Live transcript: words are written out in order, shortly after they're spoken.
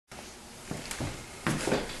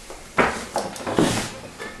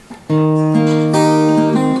I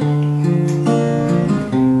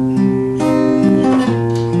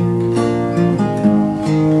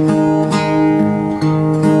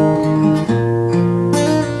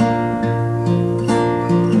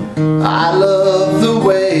love the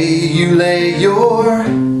way you lay your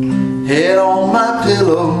head on my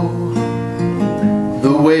pillow,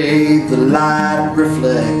 the way the light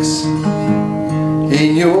reflects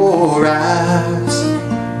in your eyes.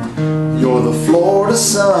 You're the Florida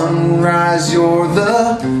sunrise, you're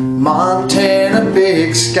the Montana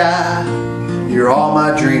big sky. You're all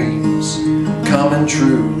my dreams coming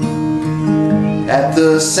true at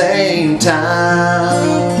the same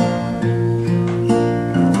time.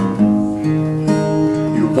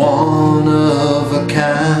 You're one of a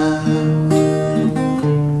kind.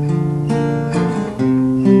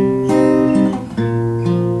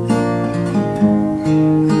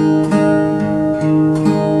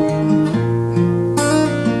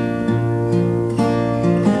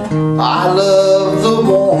 I love the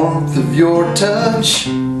warmth of your touch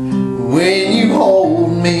when you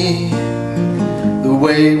hold me, the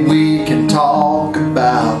way we can talk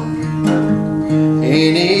about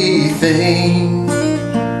anything.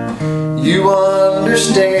 You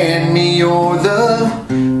understand me, you're the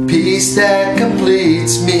piece that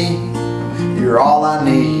completes me. You're all I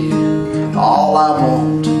need, all I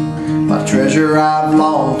want, my treasure I've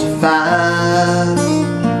longed to find.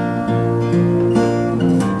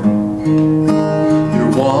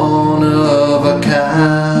 One of a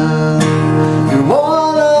kind. You're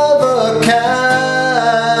one of a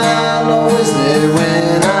kind. Always there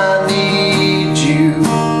when I need you.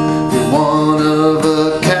 You're one of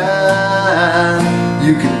a kind.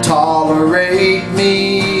 You can tolerate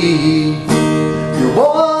me. You're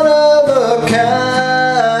one of a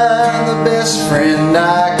kind. The best friend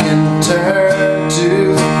I can turn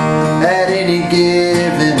to at any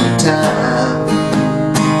given time.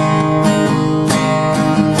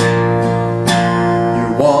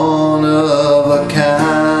 One of a kind.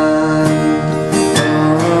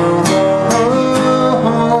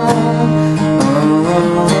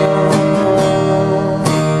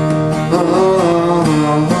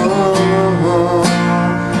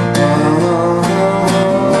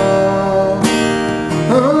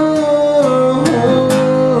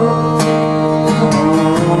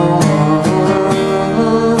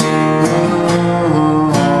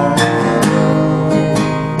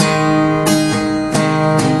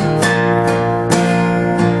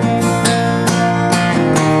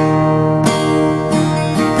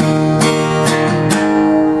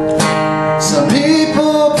 Some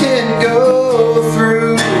people can go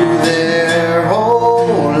through their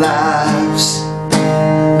whole lives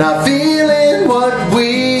not feeling what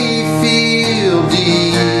we feel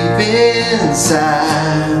deep inside.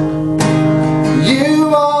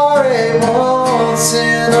 You are a once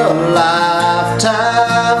in a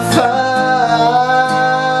lifetime find.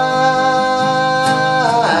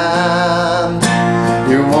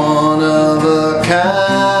 You're one of a kind.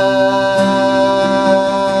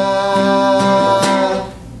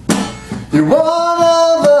 You're one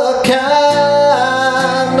of a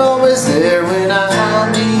kind, always there when I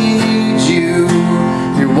need you.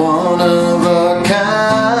 You're one of a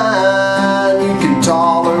kind, you can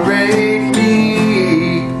tolerate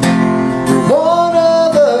me. You're one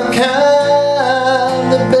of a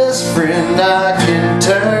kind, the best friend I can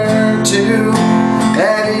turn to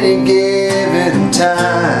at any given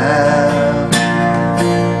time.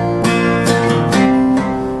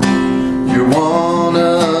 You're one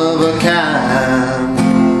of a kind.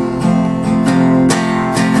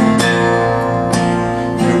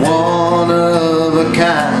 You're one of a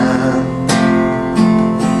kind.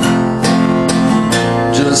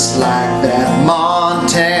 Just like that.